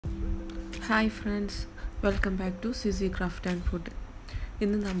Hi friends, welcome back to Suzy Craft and Food.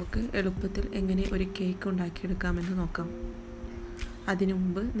 ഇന്ന് നമുക്ക് എളുപ്പത്തിൽ എങ്ങനെ ഒരു കേക്ക് ഉണ്ടാക്കിയെടുക്കാമെന്ന് നോക്കാം. അതിനു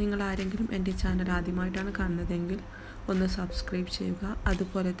മുമ്പ് നിങ്ങൾ ആരെങ്കിലും എൻ്റെ ചാനൽ ആദ്യമായിട്ടാണ് കാണുന്നതെങ്കിൽ ഒന്ന് സബ്സ്ക്രൈബ് ചെയ്യുക.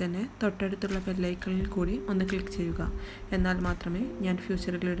 അതുപോലെ തന്നെ തൊട്ടടുത്തുള്ള ബെൽ ഐക്കണിൽ കൂടി ഒന്ന് ക്ലിക്ക് ചെയ്യുക. എന്നാൽ മാത്രമേ ഞാൻ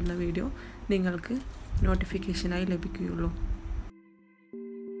ഫ്യൂച്ചറിൽ ഇടുന്ന വീഡിയോ നിങ്ങൾക്ക് നോട്ടിഫിക്കേഷനായി ലഭിക്കുകയുള്ളൂ.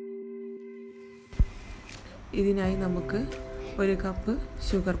 ഇതിനായി നമുക്ക് 1 കപ്പ്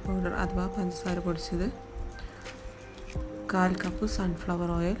ഷുഗർ പൗഡർ അഥവാ പഞ്ചസാര പൊടിച്ചത്, 1/4 കപ്പ് സൺഫ്ലവർ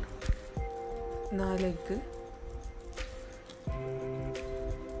ഓയിൽ, 4 എഗ്ഗ്,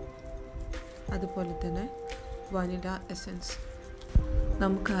 അതുപോലെ തന്നെ വനില എസൻസ്.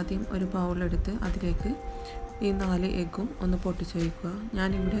 നമുക്ക് ആദ്യം ഒരു ബൗളെടുത്ത് അതിലേക്ക് ഈ 4 എഗ്ഗും ഒന്ന് പൊട്ടിച്ച് വയ്ക്കുക.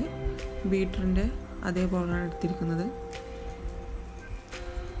 ഞാനിവിടെ ബീറ്ററിൻ്റെ അതേ ബൗളാണ് എടുത്തിരിക്കുന്നത്.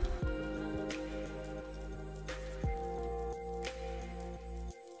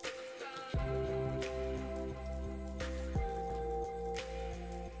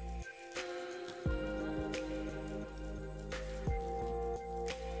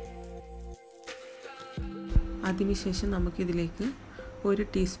 അതിനുശേഷം നമുക്കിതിലേക്ക് 1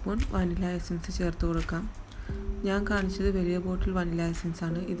 ടീസ്പൂൺ വനില എസൻസ് ചേർത്ത് കൊടുക്കാം. ഞാൻ കാണിച്ചത് വലിയ ബോട്ടിൽ വനില എസൻസ്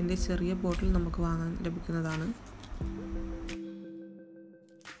ആണ്. ഇതിൻ്റെ ചെറിയ ബോട്ടിൽ നമുക്ക് വാങ്ങാൻ ലഭിക്കുന്നതാണ്.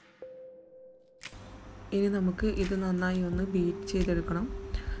 ഇനി നമുക്ക് ഇത് നന്നായി ഒന്ന് ബീറ്റ് ചെയ്തെടുക്കണം.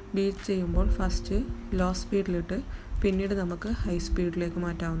 ബീറ്റ് ചെയ്യുമ്പോൾ ഫസ്റ്റ് ലോ സ്പീഡിലിട്ട് പിന്നീട് നമുക്ക് ഹൈ സ്പീഡിലേക്ക്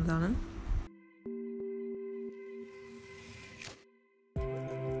മാറ്റാവുന്നതാണ്.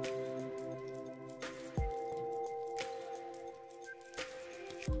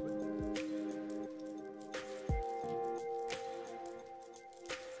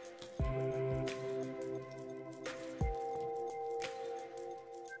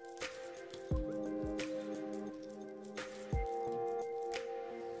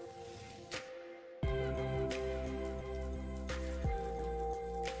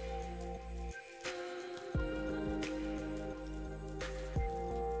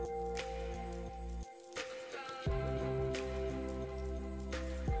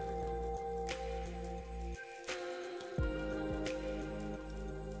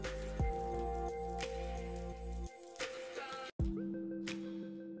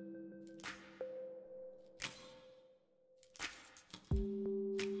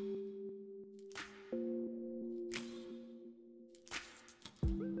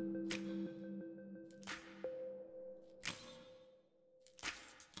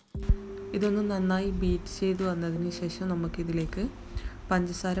 ഇതൊന്ന് നന്നായി ബീറ്റ് ചെയ്ത് വന്നതിന് ശേഷം നമുക്കിതിലേക്ക്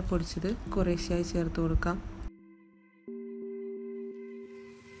പഞ്ചസാര പൊടിച്ചത് കുറേശ്ശെയായി ചേർത്ത് കൊടുക്കാം.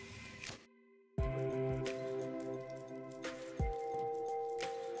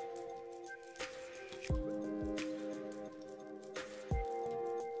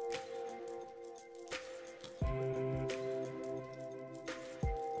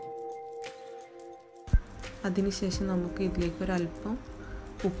 അതിനുശേഷം നമുക്ക് ഇതിലേക്ക് ഒരല്പം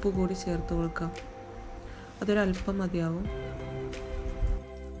ഉപ്പ് കൂടി ചേർത്ത് കൊടുക്കാം. അതൊരല്പം മതിയാവും.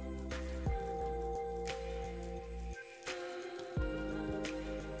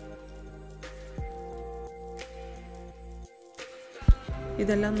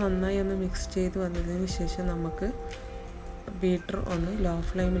 ഇതെല്ലാം നന്നായി ഒന്ന് മിക്സ് ചെയ്ത് വന്നതിന് ശേഷം നമുക്ക് ബീറ്റർ ഒന്ന് ലോ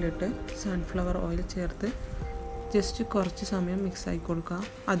ഫ്ലെയിമിലിട്ട് സൺഫ്ലവർ ഓയിൽ ചേർത്ത് ജസ്റ്റ് കുറച്ച് സമയം മിക്സ് ആക്കി കൊടുക്കുക.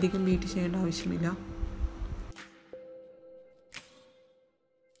 അധികം ബീറ്റ് ചെയ്യേണ്ട ആവശ്യമില്ല.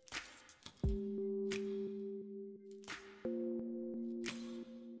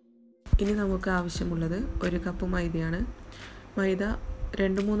 ഇനി നമുക്ക് ആവശ്യമുള്ളത് 1 കപ്പ് മൈദയാണ്. മൈദ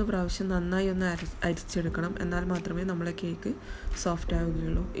 2-3 പ്രാവശ്യം നന്നായി ഒന്ന് അരിച്ചെടുക്കണം. എന്നാൽ മാത്രമേ നമ്മളെ കേക്ക് സോഫ്റ്റ്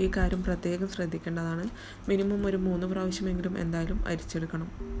ആവുകയുള്ളൂ. ഈ കാര്യം പ്രത്യേകം ശ്രദ്ധിക്കേണ്ടതാണ്. മിനിമം ഒരു 3 പ്രാവശ്യമെങ്കിലും എന്തായാലും അരിച്ചെടുക്കണം.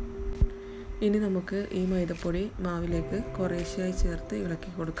 ഇനി നമുക്ക് ഈ മൈദപ്പൊടി മാവിലേക്ക് കുറേശ്ശെയായി ചേർത്ത്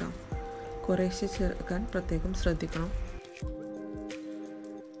ഇളക്കി കൊടുക്കാം. കുറേശ്ശെ ചേർക്കാൻ പ്രത്യേകം ശ്രദ്ധിക്കണം.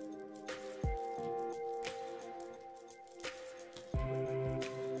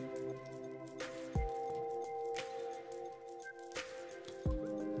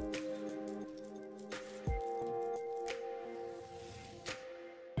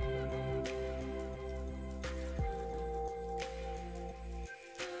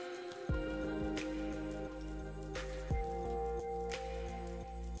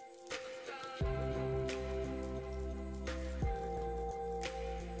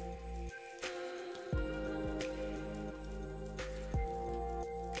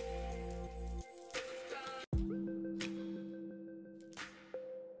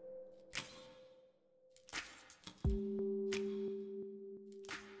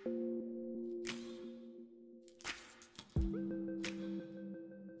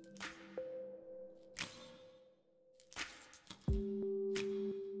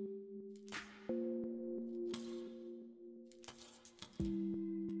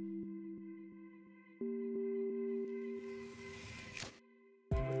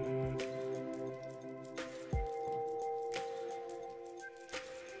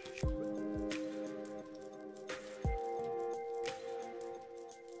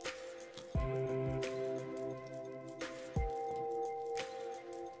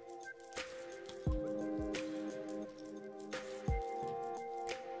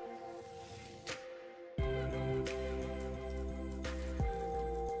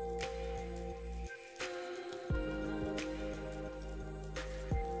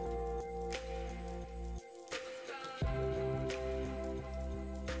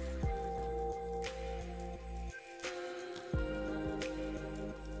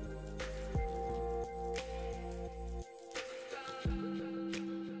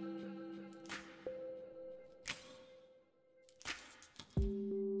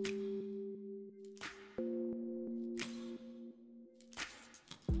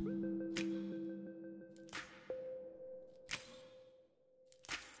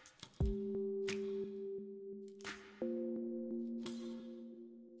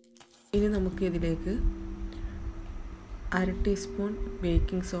 ഇനി നമുക്ക് ഇതിലേക്ക് 1/2 ടീസ്പൂൺ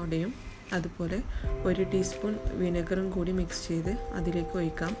ബേക്കിംഗ് സോഡയും അതുപോലെ 1 ടീസ്പൂൺ വിനെഗറും കൂടി മിക്സ് ചെയ്ത് അതിലേക്ക്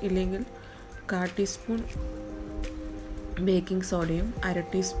ഒഴിക്കാം. ഇല്ലെങ്കിൽ 1/4 ടീസ്പൂൺ ബേക്കിംഗ് സോഡയും 1/2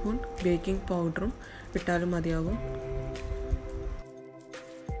 ടീസ്പൂൺ ബേക്കിംഗ് പൗഡറും ഇട്ടാലും മതിയാകും.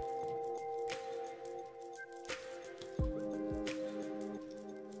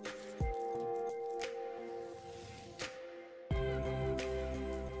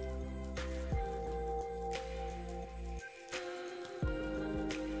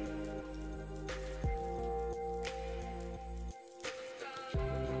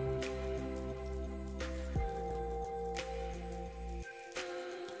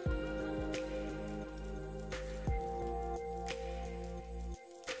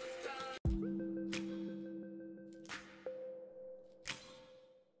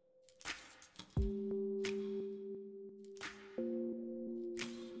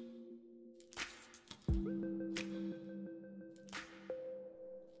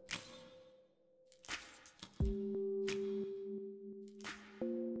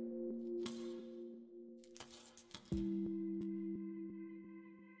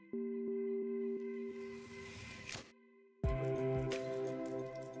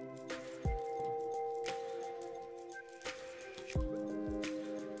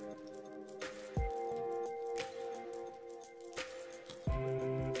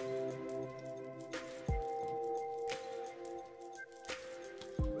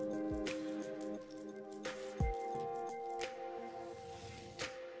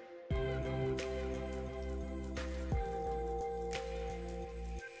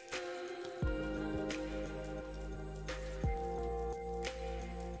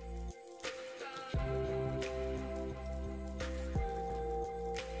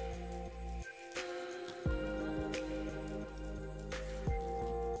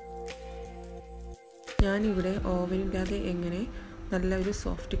 ഞാനിവിടെ ഓവനില്ലാതെ എങ്ങനെ നല്ലൊരു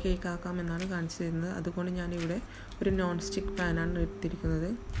സോഫ്റ്റ് കേക്ക് ആക്കാമെന്നാണ് കാണിച്ചു തരുന്നത്. അതുകൊണ്ട് ഞാനിവിടെ ഒരു നോൺ സ്റ്റിക്ക് പാനാണ് എടുത്തിരിക്കുന്നത്.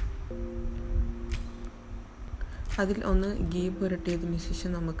 അതിൽ ഒന്ന് ഗീ പുരട്ടിയതിന്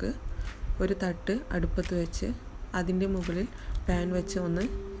ശേഷം നമുക്ക് ഒരു തട്ട് അടുപ്പത്ത് വെച്ച് അതിൻ്റെ മുകളിൽ പാൻ വെച്ച് ഒന്ന്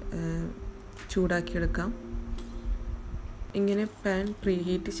ചൂടാക്കിയെടുക്കാം. ഇങ്ങനെ പാൻ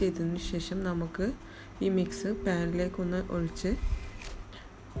പ്രീഹീറ്റ് ചെയ്തതിന് ശേഷം നമുക്ക് ഈ മിക്സ് പാനിലേക്കൊന്ന് ഒഴിച്ച്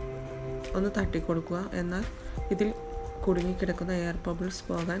ഒന്ന് തട്ടിക്കൊടുക്കുക. എന്നാൽ ഇതിൽ കുടുങ്ങിക്കിടക്കുന്ന എയർ ബബിൾസ്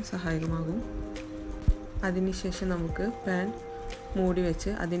പോകാൻ സഹായകമാകും. അതിനുശേഷം നമുക്ക് പാൻ മൂടി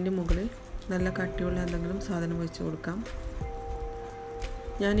വെച്ച് അതിൻ്റെ മുകളിൽ നല്ല കട്ടിയുള്ള എന്തെങ്കിലും സാധനം വെച്ച് കൊടുക്കാം.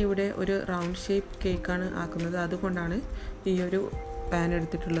 ഞാനിവിടെ ഒരു റൗണ്ട് ഷേപ്പ് കേക്കാണ് ആക്കുന്നത്, അതുകൊണ്ടാണ് ഈ ഒരു പാൻ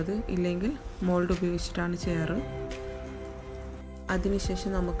എടുത്തിട്ടുള്ളത്. ഇല്ലെങ്കിൽ മോൾഡ് ഉപയോഗിച്ചിട്ടാണ് ചെയ്യാറ്.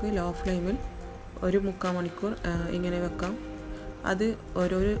 അതിനുശേഷം നമുക്ക് ലോ ഫ്ലെയിമിൽ ഒരു 3/4 മണിക്കൂർ ഇങ്ങനെ വെക്കാം. അത്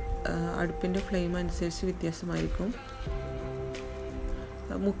ഓരോരോ അടുപ്പിൻ്റെ ഫ്ലെയിം അനുസരിച്ച് വ്യത്യാസമായിരിക്കും.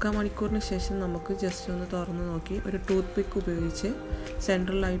 3/4 മണിക്കൂറിന് ശേഷം നമുക്ക് ജസ്റ്റ് ഒന്ന് തുറന്ന് നോക്കി ഒരു ടൂത്ത് പിക്ക് ഉപയോഗിച്ച്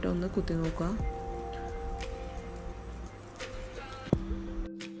സെൻട്രലായിട്ട് ഒന്ന് കുത്തി നോക്കുക.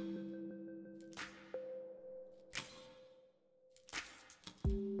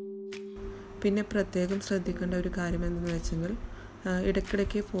 പിന്നെ പ്രത്യേകം ശ്രദ്ധിക്കേണ്ട ഒരു കാര്യം എന്തെന്ന് വെച്ചെങ്കിൽ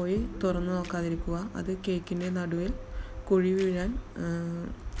ഇടയ്ക്കിടയ്ക്ക് പോയി തുറന്ന് നോക്കാതിരിക്കുക. അത് കേക്കിൻ്റെ നടുവിൽ കുഴി വീഴാൻ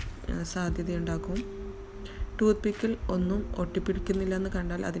സാധ്യതയുണ്ടാക്കും. ടൂത്ത് പിക്കിൽ ഒന്നും ഒട്ടിപ്പിടിക്കുന്നില്ല എന്ന്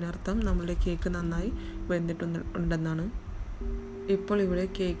കണ്ടാൽ അതിനർത്ഥം നമ്മുടെ കേക്ക് നന്നായി വെന്തിട്ടുണ്ടെന്നാണ്. ഇപ്പോൾ ഇവിടെ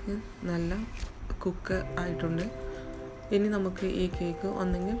കേക്ക് നല്ല കുക്ക് ആയിട്ടുണ്ട്. ഇനി നമുക്ക് ഈ കേക്ക്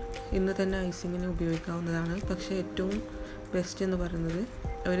ഒന്നെങ്കിൽ ഇന്ന് തന്നെ ഐസിങ്ങിന് ഉപയോഗിക്കാവുന്നതാണ്. പക്ഷേ ഏറ്റവും ബെസ്റ്റ് എന്ന് പറയുന്നത്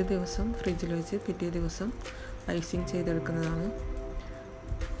ഒരു ദിവസം ഫ്രിഡ്ജിൽ വെച്ച് പിറ്റേ ദിവസം ഐസിങ് ചെയ്തെടുക്കുന്നതാണ്.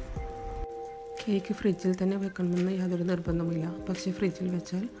 കേക്ക് ഫ്രിഡ്ജിൽ തന്നെ വെക്കണമെന്ന് യാതൊരു നിർബന്ധമില്ല. പക്ഷേ ഫ്രിഡ്ജിൽ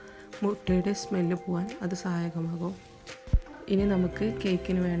വെച്ചാൽ മുട്ടയുടെ സ്മെല്ല് പോകാൻ അത് സഹായകമാകും. ഇനി നമുക്ക്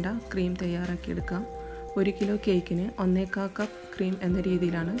കേക്കിന് വേണ്ട ക്രീം തയ്യാറാക്കിയെടുക്കാം. 1 കിലോ കേക്കിന് 1/4 കപ്പ് ക്രീം എന്ന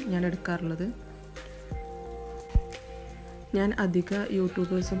രീതിയിലാണ് ഞാൻ എടുക്കാറുള്ളത്. ഞാൻ അധിക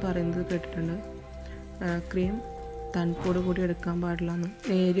യൂട്യൂബേഴ്സും പറയുന്നത് കേട്ടിട്ടുണ്ട്, ക്രീം തണുപ്പോട് കൂടി എടുക്കാൻ പാടില്ല എന്ന്,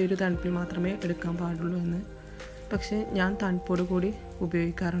 നേരിയൊരു തണുപ്പിൽ മാത്രമേ എടുക്കാൻ പാടുള്ളൂ എന്ന്. പക്ഷേ ഞാൻ തണുപ്പോട് കൂടി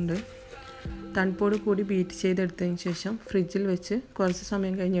ഉപയോഗിക്കാറുണ്ട്. തണുപ്പോട് കൂടി ബീറ്റ് ചെയ്തെടുത്തതിന് ശേഷം ഫ്രിഡ്ജിൽ വെച്ച് കുറച്ച്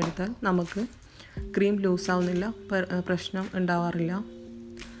സമയം കഴിഞ്ഞെടുത്താൽ നമുക്ക് ക്രീം ലൂസാവുന്നില്ല, പ്രശ്നം ഉണ്ടാവാറില്ല.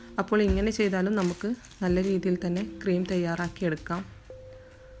 അപ്പോൾ ഇങ്ങനെ ചെയ്താലും നമുക്ക് നല്ല രീതിയിൽ തന്നെ ക്രീം തയ്യാറാക്കിയെടുക്കാം.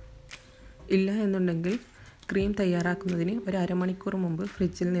 ഇല്ല എന്നുണ്ടെങ്കിൽ ക്രീം തയ്യാറാക്കുന്നതിന് ഒരു അരമണിക്കൂർ മുമ്പ്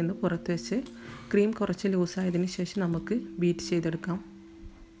ഫ്രിഡ്ജിൽ നിന്ന് പുറത്ത് വെച്ച് ക്രീം കുറച്ച് ലൂസായതിന് ശേഷം നമുക്ക് ബീറ്റ് ചെയ്തെടുക്കാം.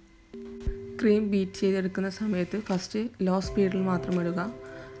 ക്രീം ബീറ്റ് ചെയ്തെടുക്കുന്ന സമയത്ത് ഫസ്റ്റ് ലോ സ്പീഡിൽ മാത്രം ഇടുക.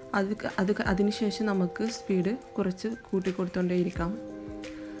 അതിനുശേഷം നമുക്ക് സ്പീഡ് കുറച്ച് കൂട്ടിക്കൊടുത്തോണ്ടേയിരിക്കാം.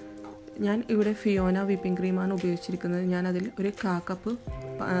 ഞാൻ ഇവിടെ ഫിയോന വിപ്പിംഗ് ക്രീമാണ് ഉപയോഗിച്ചിരിക്കുന്നത്. ഞാനതിൽ ഒരു 1/4 കപ്പ്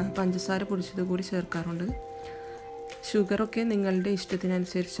പഞ്ചസാര പൊടിച്ചത് കൂടി ചേർക്കാറുണ്ട്. ഷുഗറൊക്കെ നിങ്ങളുടെ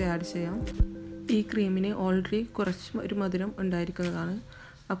ഇഷ്ടത്തിനനുസരിച്ച് ആഡ് ചെയ്യാം. ഈ ക്രീമിന് ഓൾറെഡി കുറച്ച് ഒരു മധുരം ഉണ്ടായിരിക്കുന്നതാണ്.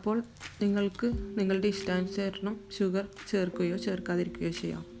 അപ്പോൾ നിങ്ങൾക്ക് നിങ്ങളുടെ ഇഷ്ടാനുസരണം ഷുഗർ ചേർക്കുകയോ ചേർക്കാതിരിക്കുകയോ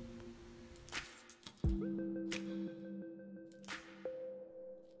ചെയ്യാം.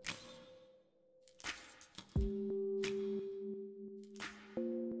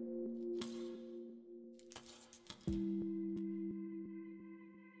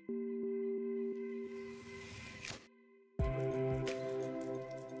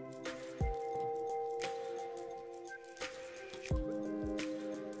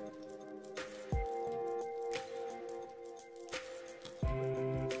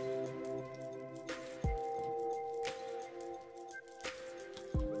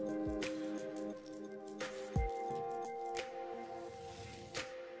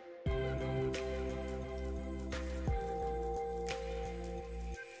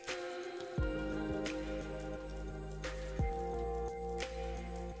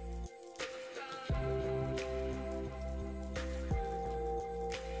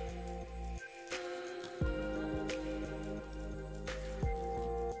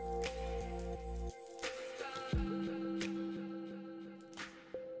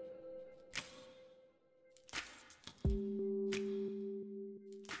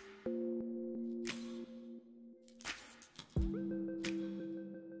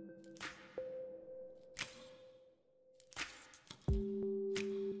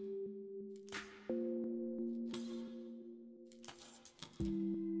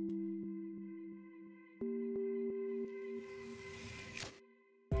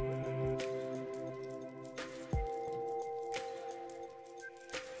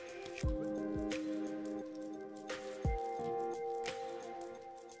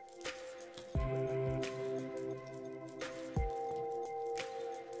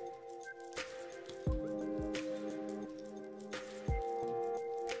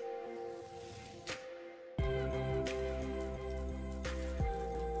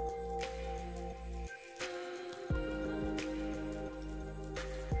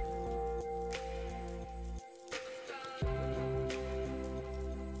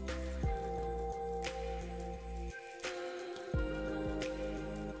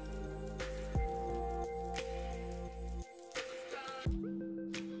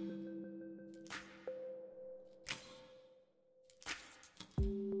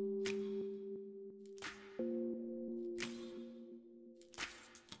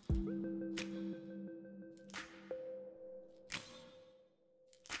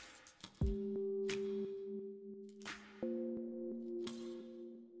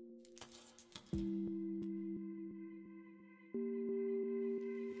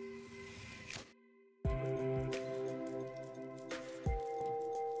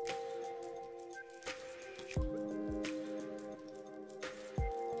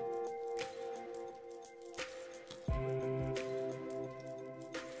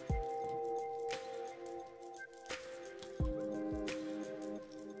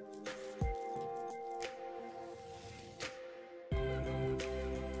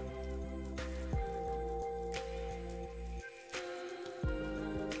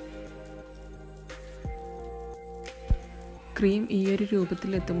 ക്രീം ഈ ഒരു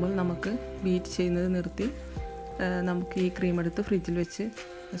രൂപത്തിലെത്തുമ്പോൾ നമുക്ക് ബീറ്റ് ചെയ്യുന്നത് നിർത്തി നമുക്ക് ഈ ക്രീം എടുത്ത് ഫ്രിഡ്ജിൽ വെച്ച്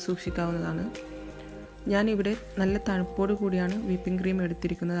സൂക്ഷിക്കാവുന്നതാണ്. ഞാനിവിടെ നല്ല തണുപ്പോട് കൂടിയാണ് വിപ്പിംഗ് ക്രീം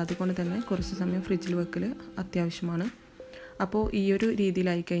എടുത്തിരിക്കുന്നത്. അതുകൊണ്ട് തന്നെ കുറച്ച് സമയം ഫ്രിഡ്ജിൽ വെക്കൽ അത്യാവശ്യമാണ്. അപ്പോൾ ഈ ഒരു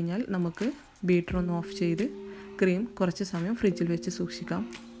രീതിയിലായി കഴിഞ്ഞാൽ നമുക്ക് ബീറ്റർ ഒന്ന് ഓഫ് ചെയ്ത് ക്രീം കുറച്ച് സമയം ഫ്രിഡ്ജിൽ വെച്ച് സൂക്ഷിക്കാം.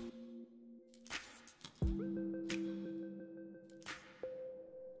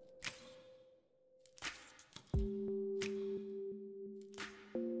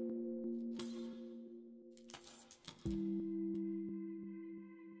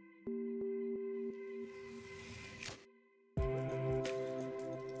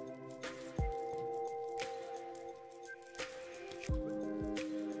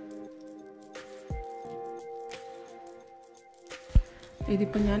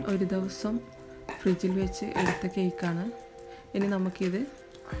 ഇതിപ്പോൾ ഞാൻ ഒരു ദിവസം ഫ്രിഡ്ജിൽ വെച്ച് എടുത്ത കേക്കാണ്. ഇനി നമുക്കിത്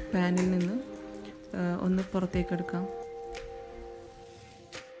പാനിൽ നിന്ന് ഒന്ന് പുറത്തേക്കെടുക്കാം.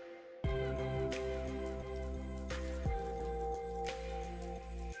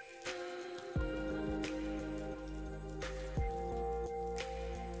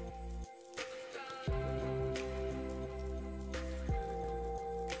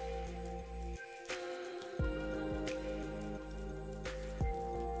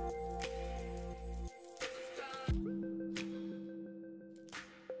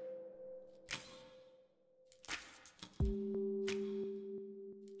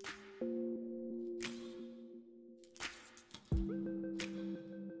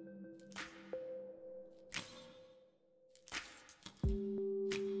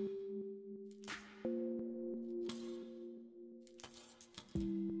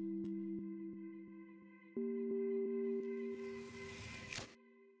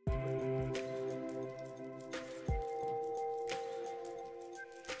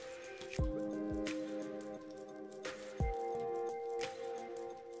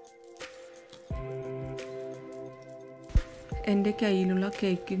 എൻ്റെ കയ്യിലുള്ള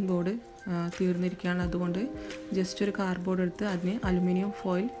കേക്കിംഗ് ബോർഡ് തീർന്നിരിക്കുകയാണ്. അതുകൊണ്ട് ജസ്റ്റ് ഒരു കാർഡ്ബോർഡ് എടുത്ത് അതിന് അലുമിനിയം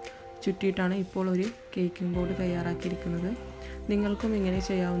ഫോയിൽ ചുറ്റിയിട്ടാണ് ഇപ്പോൾ ഒരു കേക്കിംഗ് ബോർഡ് തയ്യാറാക്കിയിരിക്കുന്നത്. നിങ്ങൾക്കും ഇങ്ങനെ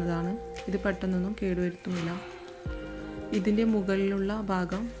ചെയ്യാവുന്നതാണ്. ഇത് പെട്ടെന്നൊന്നും കേടുവരുത്തുമില്ല. ഇതിൻ്റെ മുകളിലുള്ള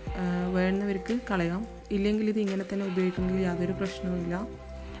ഭാഗം വേണമെന്നവർക്ക് കളയാം, ഇല്ലെങ്കിൽ ഇത് ഇങ്ങനെ തന്നെ ഉപയോഗിക്കുന്നതിൽ യാതൊരു പ്രശ്നവുമില്ല.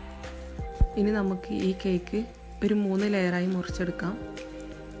 ഇനി നമുക്ക് ഈ കേക്ക് ഒരു 3 ലെയറായി മുറിച്ചെടുക്കാം.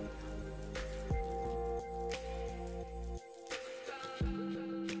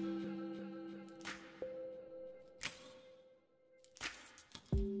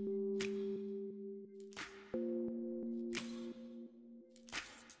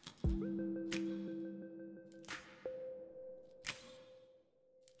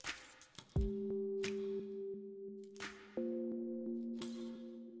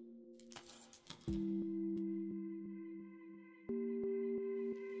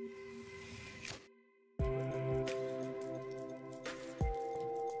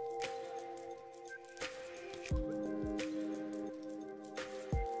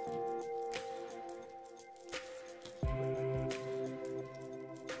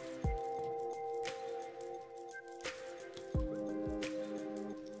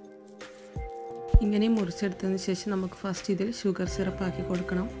 ഇങ്ങനെ മുറിച്ചെടുത്തതിന് ശേഷം നമുക്ക് ഫസ്റ്റ് ഇതിൽ ഷുഗർ സിറപ്പ് ആക്കി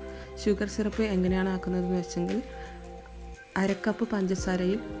കൊടുക്കണം. ഷുഗർ സിറപ്പ് എങ്ങനെയാണ് ആക്കുന്നതെന്ന് വെച്ചെങ്കിൽ, 1/2 കപ്പ്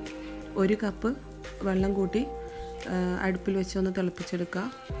പഞ്ചസാരയിൽ 1 കപ്പ് വെള്ളം കൂട്ടി അടുപ്പിൽ വെച്ച് ഒന്ന് തിളപ്പിച്ചെടുക്കുക.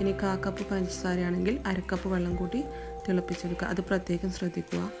 ഇനി 1/4 കപ്പ് പഞ്ചസാരയാണെങ്കിൽ 1/2 കപ്പ് വെള്ളം കൂട്ടി തിളപ്പിച്ചെടുക്കുക. അത് പ്രത്യേകം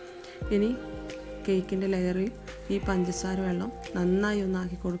ശ്രദ്ധിക്കുക. ഇനി കേക്കിൻ്റെ ലെയറിൽ ഈ പഞ്ചസാര വെള്ളം നന്നായി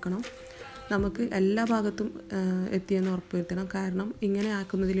ഒന്നാക്കി കൊടുക്കണം. നമുക്ക് എല്ലാ ഭാഗത്തും എത്തിയെന്ന് ഉറപ്പുവരുത്തണം. കാരണം ഇങ്ങനെ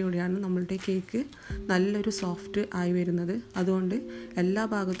ആക്കുന്നതിലൂടെയാണ് നമ്മളുടെ കേക്ക് നല്ലൊരു സോഫ്റ്റ് ആയി വരുന്നത്. അതുകൊണ്ട് എല്ലാ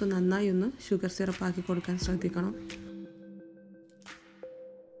ഭാഗത്തും നന്നായി ഒന്ന് ഷുഗർ സിറപ്പ് ആക്കി കൊടുക്കാൻ ശ്രദ്ധിക്കണം.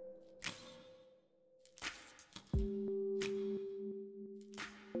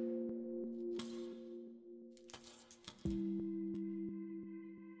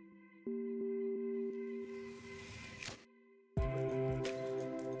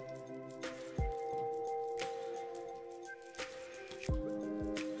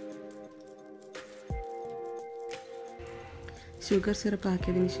 ഷുഗർ സിറപ്പ്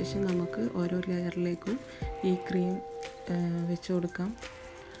ആക്കിയതിന് ശേഷം നമുക്ക് ഓരോ ലെയറിലേക്കും ഈ ക്രീം വെച്ച് കൊടുക്കാം.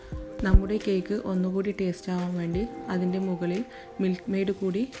 നമ്മുടെ കേക്ക് ഒന്നുകൂടി ടേസ്റ്റ് ആവാൻ വേണ്ടി അതിൻ്റെ മുകളിൽ മിൽക്ക് മെയ്ഡ്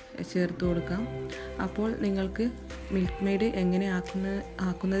കൂടി ചേർത്ത് കൊടുക്കാം. അപ്പോൾ നിങ്ങൾക്ക് മിൽക്ക് മെയ്ഡ് എങ്ങനെ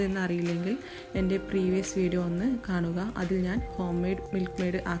ആക്കുന്നതെന്ന് അറിയില്ലെങ്കിൽ എൻ്റെ പ്രീവിയസ് വീഡിയോ ഒന്ന് കാണുക. അതിൽ ഞാൻ ഹോം മെയ്ഡ് മിൽക്ക്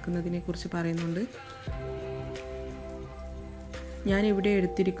മെയ്ഡ് ആക്കുന്നതിനെ കുറിച്ച് പറയുന്നുണ്ട്. ഞാൻ ഇവിടെ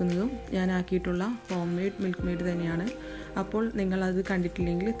എടുത്തിരിക്കുന്നതും ഞാൻ ആക്കിയിട്ടുള്ള ഹോം മെയ്ഡ് മിൽക്ക് മെയ്ഡ് തന്നെയാണ്. അപ്പോൾ നിങ്ങളത്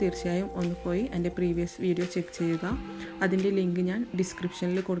കണ്ടിട്ടില്ലെങ്കിൽ തീർച്ചയായും ഒന്ന് പോയി എൻ്റെ പ്രീവിയസ് വീഡിയോ ചെക്ക് ചെയ്യുക. അതിൻ്റെ ലിങ്ക് ഞാൻ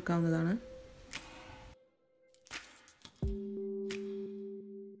ഡിസ്ക്രിപ്ഷനിൽ കൊടുക്കാവുന്നതാണ്.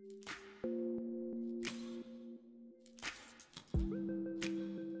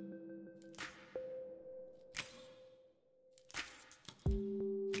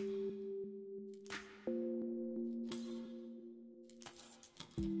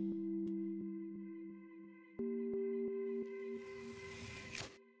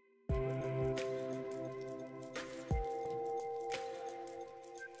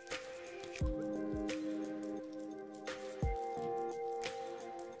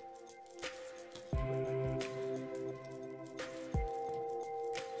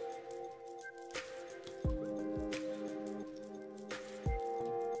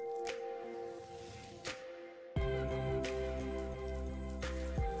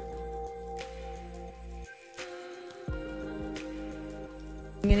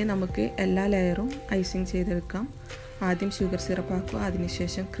 ഇങ്ങനെ നമുക്ക് എല്ലാ ലെയറും ഐസിങ് ചെയ്തെടുക്കാം. ആദ്യം ഷുഗർ സിറപ്പ് ആക്കുക,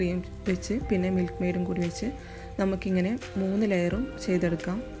 അതിനുശേഷം ക്രീം വെച്ച് പിന്നെ മിൽക്ക് മെയ്ഡും കൂടി വെച്ച് നമുക്കിങ്ങനെ 3 ലെയറും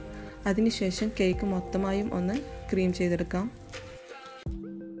ചെയ്തെടുക്കാം. അതിനുശേഷം കേക്ക് മൊത്തമായും ഒന്ന് ക്രീം ചെയ്തെടുക്കാം.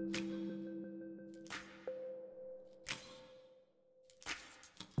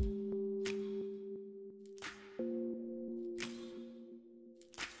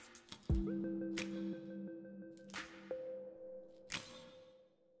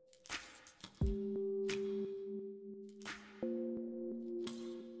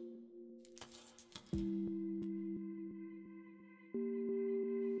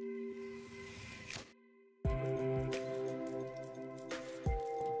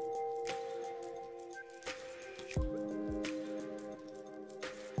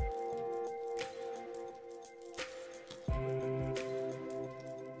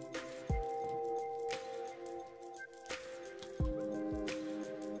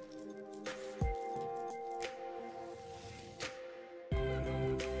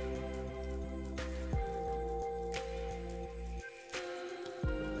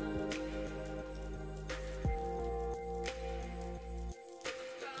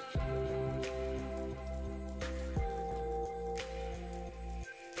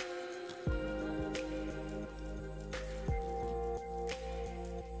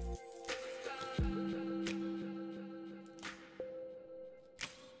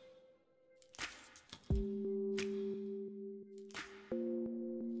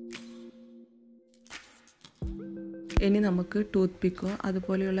 ഇനി നമുക്ക് ടൂത്ത് പിക്കോ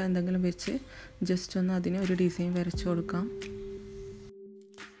അതുപോലെയുള്ള എന്തെങ്കിലും വെച്ച് ജസ്റ്റ് ഒന്ന് അതിന് ഒരു ഡിസൈൻ വരച്ചു കൊടുക്കാം.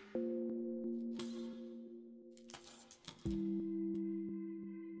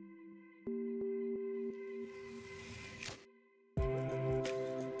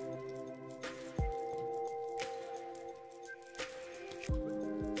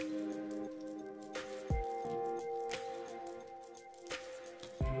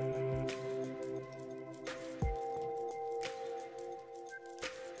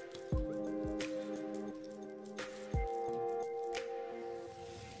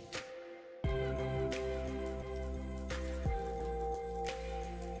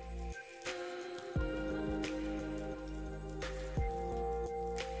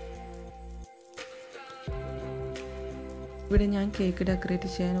 ഇവിടെ ഞാൻ കേക്ക് ഡെക്കറേറ്റ്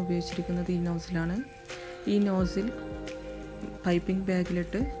ചെയ്യാൻ ഉപയോഗിച്ചിരിക്കുന്നത് ഈ നോസിലാണ്. ഈ നോസിൽ പൈപ്പിംഗ്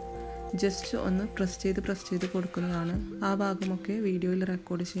ബാഗിലിട്ട് ജസ്റ്റ് ഒന്ന് പ്രസ് ചെയ്ത് കൊടുക്കുന്നതാണ്. ആ ഭാഗമൊക്കെ വീഡിയോയിൽ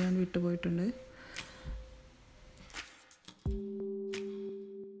റെക്കോർഡ് ചെയ്യാൻ വിട്ടുപോയിട്ടുണ്ട്.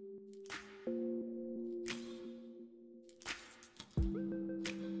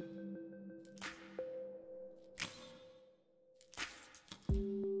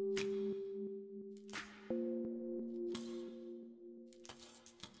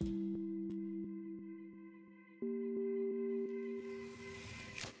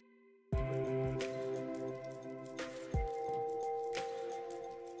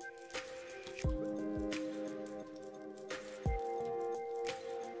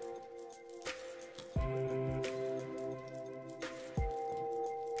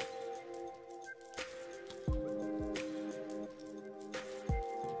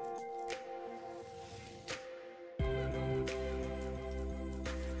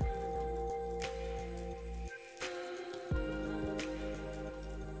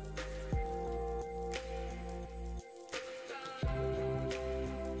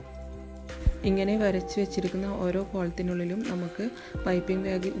 ഇങ്ങനെ വരച്ച് വെച്ചിരിക്കുന്ന ഓരോ പോളത്തിനുള്ളിലും നമുക്ക് പൈപ്പിംഗ്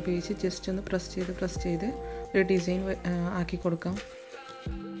ബാഗ് ഉപയോഗിച്ച് ജസ്റ്റ് ഒന്ന് പ്രസ് ചെയ്ത് ഒരു ഡിസൈൻ ആക്കി കൊടുക്കാം.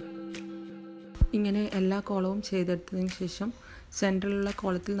 ഇങ്ങനെ എല്ലാ കോളവും ചെയ്തെടുത്തതിന് ശേഷം സെൻറ്ററിലുള്ള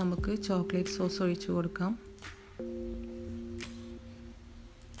കോളത്തിൽ നമുക്ക് ചോക്ലേറ്റ് സോസ് ഒഴിച്ചു കൊടുക്കാം.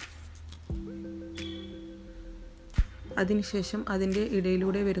 അതിനുശേഷം അതിൻ്റെ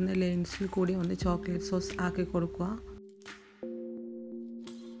ഇടയിലൂടെ വരുന്ന ലൈൻസിൽ കൂടി ഒന്ന് ചോക്ലേറ്റ് സോസ് ആക്കി കൊടുക്കുക.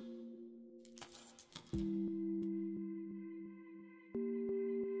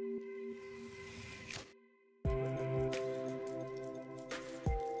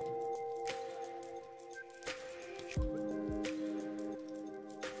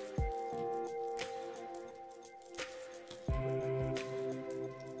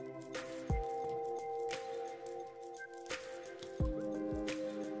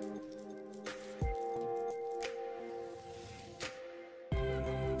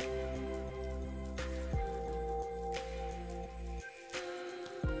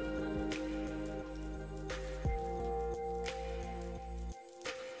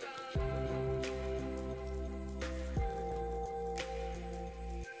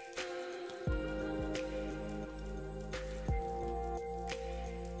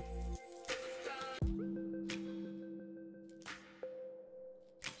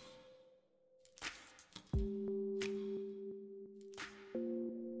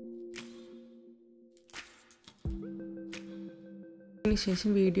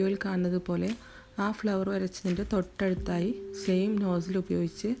 അതിനുശേഷം വീഡിയോയിൽ കാണുന്നത് പോലെ ആ ഫ്ലവർ വരച്ചതിൻ്റെ തൊട്ടടുത്തായി സെയിം നോസിൽ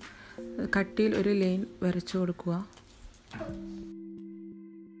ഉപയോഗിച്ച് കട്ടിയിൽ ഒരു ലൈൻ വരച്ചു കൊടുക്കുക.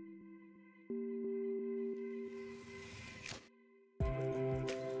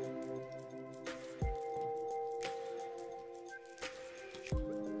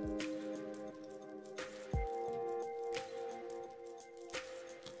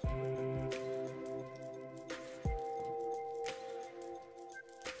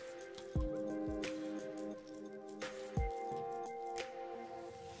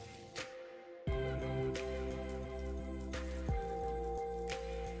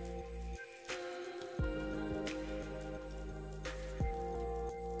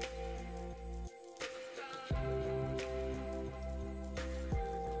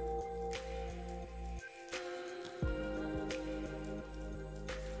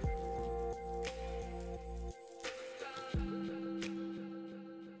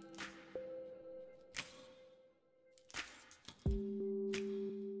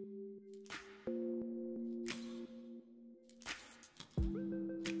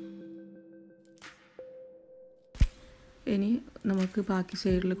 ഇനി നമുക്ക് ബാക്കി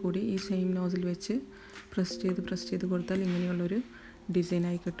സൈഡിൽ കൂടി ഈ സെയിം നോസിൽ വെച്ച് പ്രസ് ചെയ്ത് കൊടുത്താൽ ഇങ്ങനെയുള്ളൊരു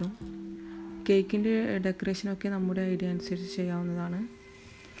ഡിസൈനായി കിട്ടും. കേക്കിൻ്റെ ഡെക്കറേഷനൊക്കെ നമ്മുടെ ഐഡിയ അനുസരിച്ച് ചെയ്യാവുന്നതാണ്.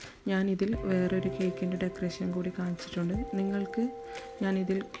 ഞാനിതിൽ വേറൊരു കേക്കിൻ്റെ ഡെക്കറേഷൻ കൂടി കാണിച്ചിട്ടുണ്ട്. നിങ്ങൾക്ക്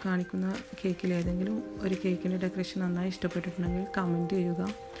ഞാനിതിൽ കാണിക്കുന്ന കേക്കിൽ ഏതെങ്കിലും ഒരു കേക്കിൻ്റെ ഡെക്കറേഷൻ നന്നായി ഇഷ്ടപ്പെട്ടിട്ടുണ്ടെങ്കിൽ കമൻറ്റ് ചെയ്യുക.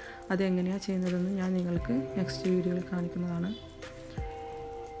 അതെങ്ങനെയാണ് ചെയ്യുന്നതെന്ന് ഞാൻ നിങ്ങൾക്ക് നെക്സ്റ്റ് വീഡിയോയിൽ കാണിക്കുന്നതാണ്.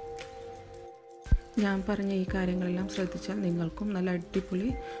 ഞാൻ പറഞ്ഞ ഈ കാര്യങ്ങളെല്ലാം ശ്രദ്ധിച്ചാൽ നിങ്ങൾക്കും നല്ല അടിപൊളി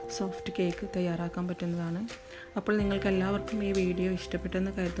സോഫ്റ്റ് കേക്ക് തയ്യാറാക്കാൻ പറ്റുന്നതാണ്. അപ്പോൾ നിങ്ങൾക്ക് എല്ലാവർക്കും ഈ വീഡിയോ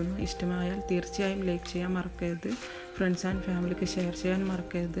ഇഷ്ടപ്പെട്ടെന്ന് കരുതുന്നു. ഇഷ്ടമായാൽ തീർച്ചയായും ലൈക്ക് ചെയ്യാൻ മറക്കരുത്. ഫ്രണ്ട്സ് ആൻഡ് ഫാമിലിക്ക് ഷെയർ ചെയ്യാൻ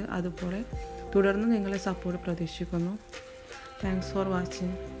മറക്കരുത്. അതുപോലെ തുടർന്ന് നിങ്ങളെ സപ്പോർട്ട് പ്രതീക്ഷിക്കുന്നു. Thanks for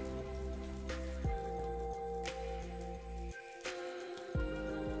watching.